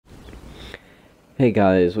Hey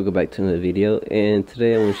guys, welcome back to another video, and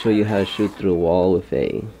today I'm going to show you how to shoot through a wall with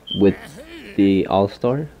the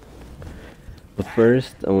All-Star. But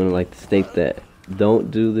first, I want to like to state that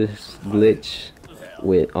don't do this glitch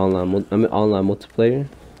with online multiplayer,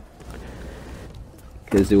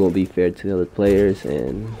 because it won't be fair to the other players,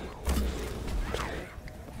 and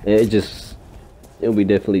it'll be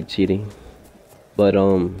definitely cheating. But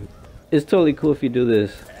it's totally cool if you do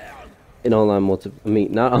this in not online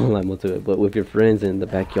multiplayer, but with your friends in the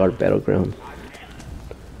backyard battleground.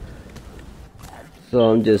 So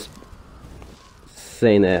I'm just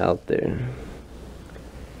saying that out there.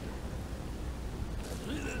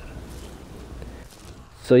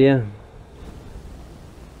 So yeah,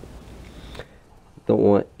 don't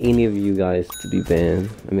want any of you guys to be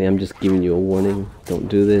banned. I'm just giving you a warning. Don't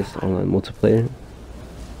do this online multiplayer.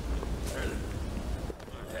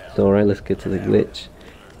 So alright, let's get to the glitch.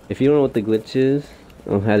 If you don't know what the glitch is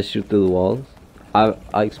on how to shoot through the walls, I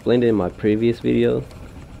explained it in my previous video.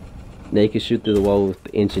 Now you can shoot through the wall with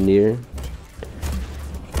the engineer,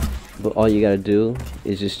 but all you gotta do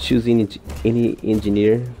is just choose any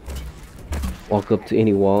engineer, walk up to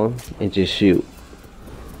any wall, and just shoot.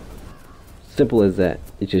 Simple as that.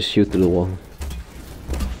 You just shoot through the wall.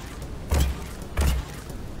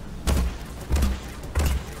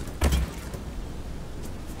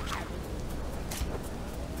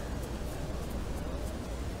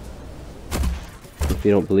 If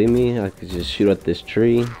you don't believe me, I could just shoot at this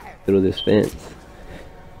tree through this fence,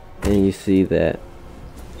 and you see that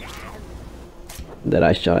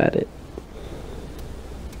I shot at it.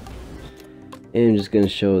 And I'm just gonna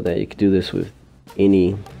show that you can do this with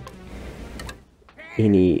any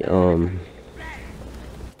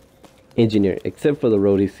engineer except for the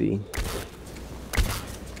Road EC.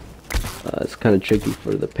 It's kind of tricky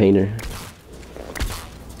for the painter.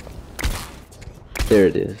 There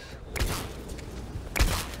it is.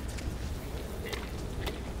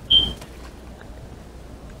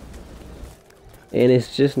 And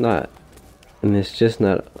it's just not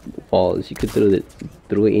walls. You could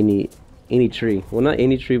through any tree. Well, not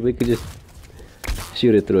any tree, but you could just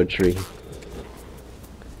shoot it through a tree.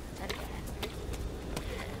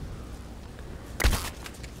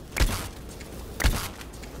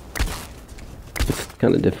 It's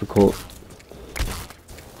kind of difficult.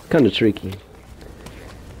 Kind of tricky.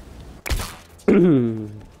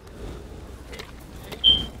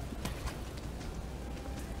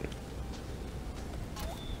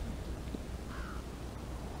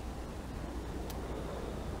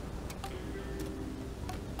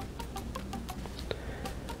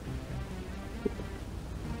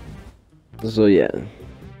 So yeah,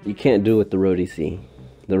 you can't do it with the Road EC.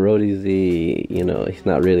 The Road EC, he's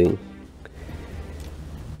not really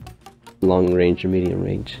long range or medium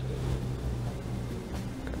range.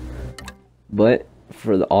 But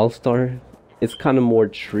for the All-Star, it's kind of more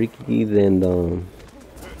tricky than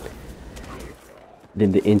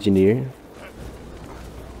the engineer.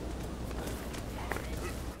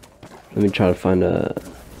 Let me try to find a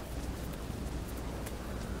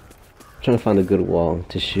good wall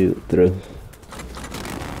to shoot through.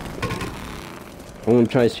 I'm gonna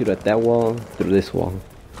try to shoot at that wall through this wall.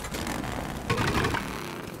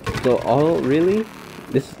 So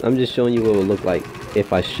I'm just showing you what it would look like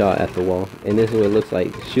if I shot at the wall, and this is what it looks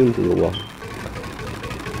like shooting through the wall.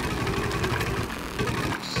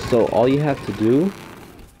 So all you have to do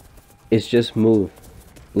is just move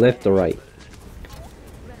left or right.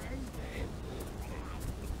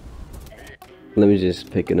 Let me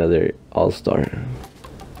just pick another All-Star.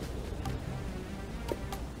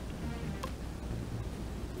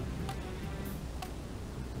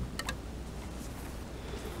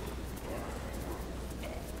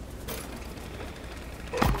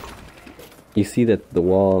 You see that the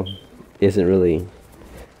wall doesn't really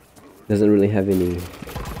have any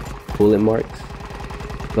bullet marks,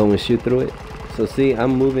 so I'm gonna shoot through it. So see,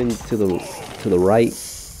 I'm moving to the right,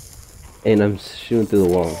 and I'm shooting through the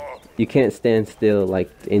wall. You can't stand still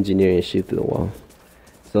like the engineer and shoot through the wall.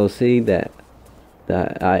 So see that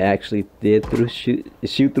I actually did shoot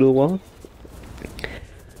through the wall,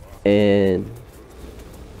 and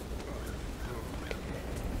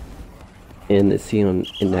let's see in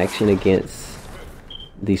action against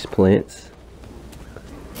these plants.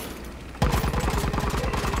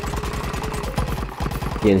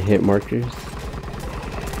 Getting hit markers.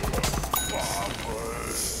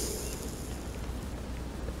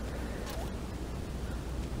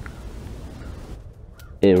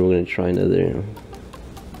 And we're gonna try another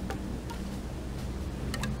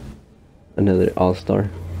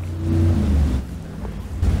All-Star.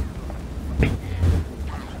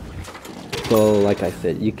 So like I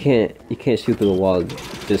said, you can't shoot through the wall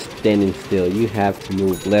just standing still. You have to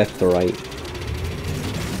move left or right.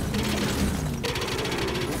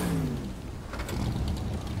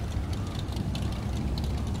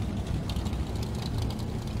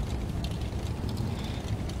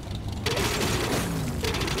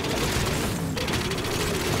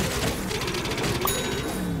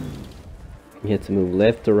 You have to move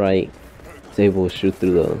left or right to able to shoot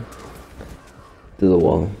through the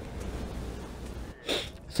wall.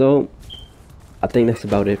 So I think that's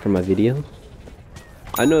about it for my video.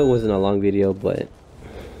 I know it wasn't a long video, but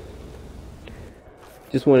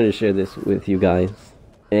just wanted to share this with you guys.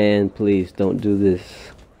 And please don't do this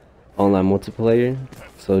online multiplayer.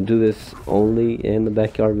 So do this only in the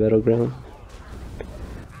backyard battleground.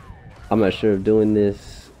 I'm not sure if doing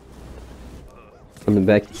this on the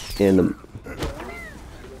back end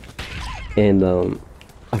and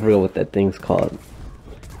I forgot what that thing's called.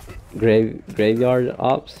 Graveyard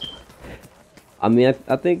ops. I mean,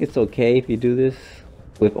 I think it's okay if you do this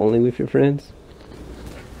only with your friends,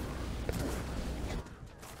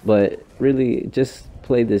 but really just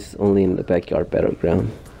play this only in the backyard battleground.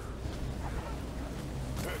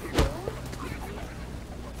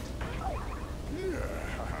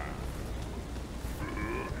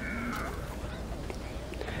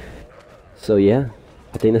 So yeah,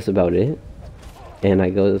 I think that's about it. And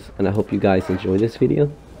I hope you guys enjoy this video.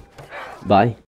 Bye.